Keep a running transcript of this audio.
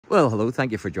Well, hello,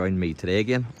 thank you for joining me today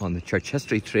again on the Church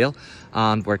History Trail,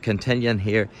 and we're continuing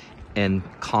here in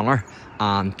Connor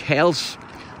and Kells,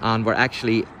 and we're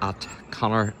actually at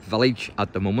Connor Village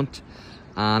at the moment.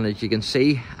 And as you can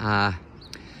see,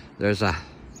 there's a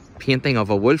painting of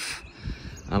a wolf,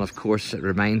 and of course it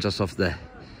reminds us of the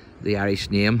Irish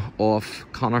name of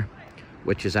Connor,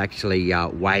 which is actually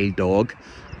wild dog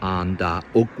and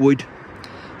oakwood.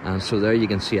 And so there you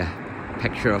can see a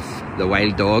picture of the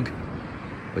wild dog,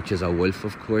 which is a wolf,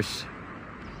 of course.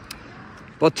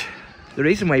 But the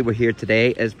reason why we're here today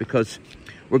is because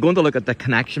we're going to look at the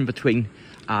connection between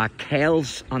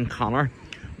Kells and Connor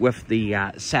with the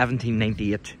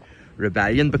 1798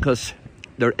 rebellion, because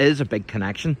there is a big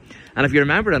connection. And if you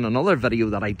remember in another video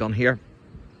that I've done here,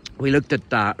 we looked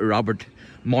at Robert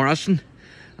Morrison.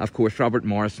 Of course, Robert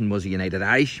Morrison was a United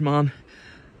Irishman,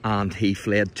 and he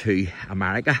fled to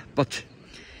America, but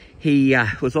he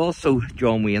was also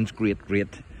John Wayne's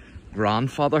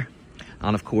great-great-grandfather,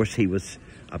 and of course he was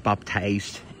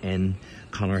baptised in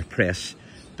Connor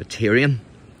Presbyterian.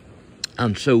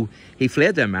 And so he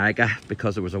fled to America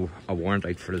because there was a warrant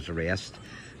out for his arrest,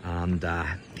 and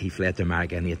he fled to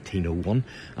America in 1801.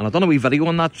 And I've done a wee video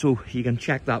on that, so you can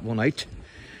check that one out.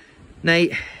 Now,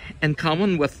 in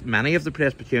common with many of the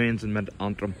Presbyterians in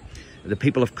Mid-Antrim, the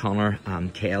people of Connor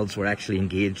and Kells were actually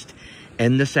engaged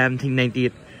in the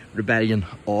 1798 rebellion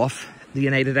of the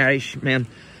United Irishmen,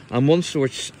 and one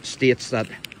source states that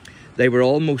they were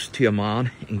almost to a man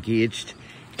engaged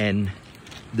in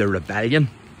the rebellion.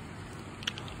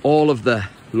 All of the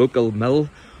local mill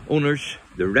owners,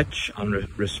 the rich and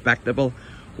respectable,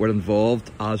 were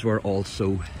involved, as were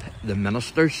also the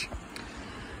ministers.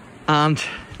 And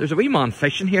there's a wee man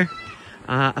fishing here,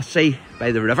 I see,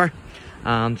 by the river,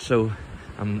 and so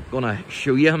I'm going to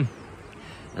show you him.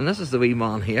 And this is the wee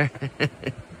man here.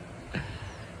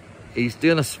 He's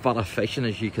doing a spot of fishing,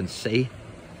 as you can see.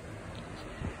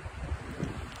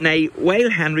 Now, while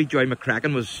Henry Joy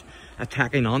McCracken was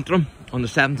attacking Antrim on the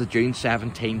 7th of June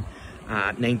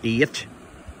 1798,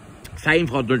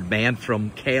 500 men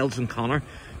from Kells and Connor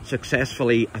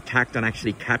successfully attacked and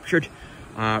actually captured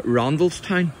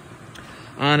Randallstown.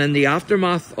 And in the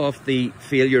aftermath of the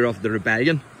failure of the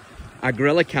rebellion, a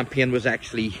guerrilla campaign was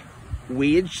actually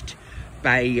waged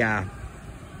by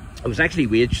it was actually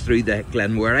waged through the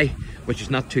Glenwherry, which is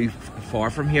not too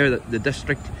far from here, the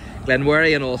district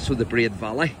Glenwherry, and also the Braid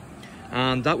Valley.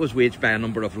 And that was waged by a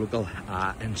number of local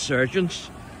insurgents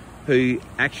who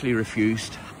actually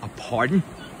refused a pardon.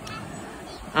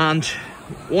 And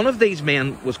one of these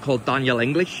men was called Daniel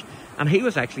English, and he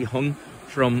was actually hung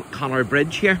from Connor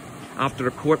Bridge here after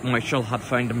a court-martial had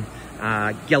found him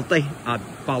guilty at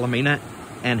Ballymena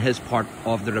in his part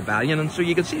of the rebellion. And so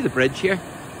you can see the bridge here,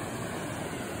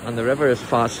 and the river is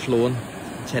fast flowing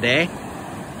today.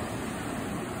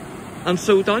 And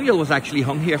so Daniel was actually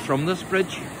hung here from this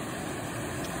bridge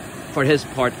for his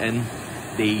part in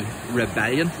the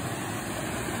rebellion.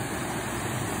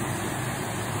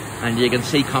 And you can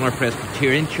see Connor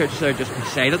Presbyterian Church there just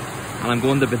beside it, and I'm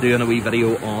going to be doing a wee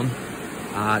video on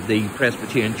the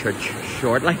Presbyterian Church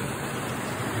shortly.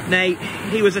 Now,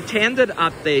 he was attended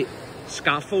at the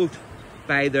scaffold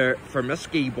by the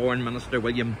Fermisky-born minister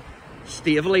William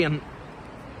Staveley, and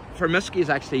Fermisky is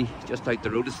actually just out the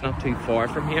road, it's not too far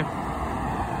from here.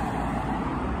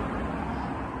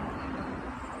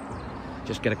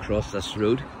 Just get across this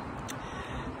road.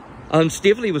 And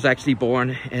Staveley was actually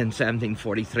born in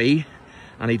 1743,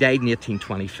 and he died in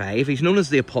 1825. He's known as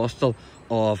the Apostle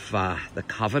of the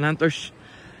Covenanters.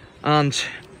 And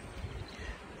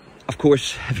of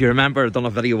course, if you remember, I've done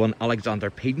a video on Alexander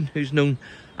Peden, who's known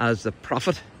as the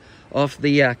prophet of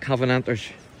the Covenanters.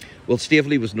 Well,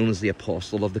 Staveley was known as the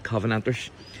Apostle of the Covenanters,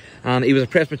 and he was a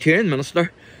Presbyterian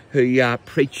minister who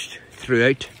preached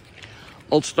throughout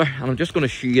Ulster. And I'm just going to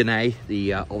show you now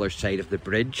the other side of the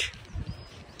bridge,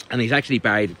 and he's actually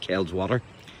buried at Kells Water.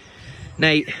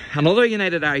 Now, another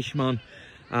United Irishman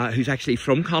who's actually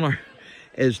from Connor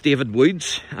is David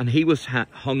Woods, and he was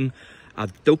hung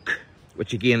at Doak,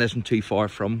 which again isn't too far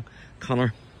from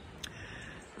Connor.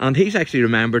 And he's actually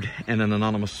remembered in an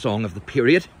anonymous song of the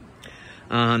period.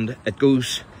 And it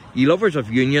goes, "Ye lovers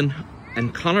of union,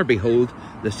 in Connor behold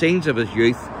the scenes of his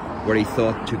youth, where he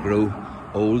thought to grow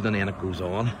old," and then it goes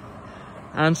on.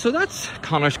 And so that's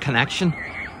Connor's connection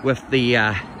with the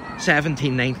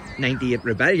 1798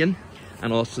 rebellion,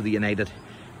 and also the United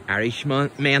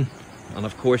Irishmen. And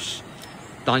of course,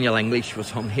 Daniel English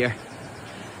was hung here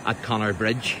at Connor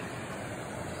Bridge.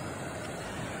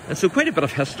 And so quite a bit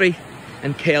of history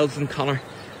in Kells and Connor.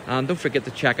 And don't forget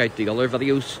to check out the other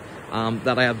videos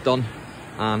that I have done.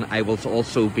 And I will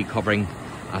also be covering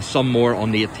some more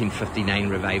on the 1859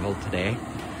 revival today.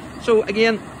 So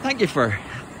again, thank you for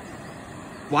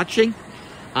watching,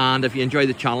 and if you enjoy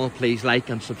the channel, please like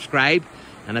and subscribe,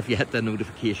 and if you hit the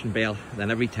notification bell, then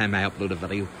every time I upload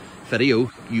a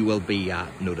video you will be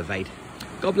notified.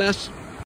 God bless.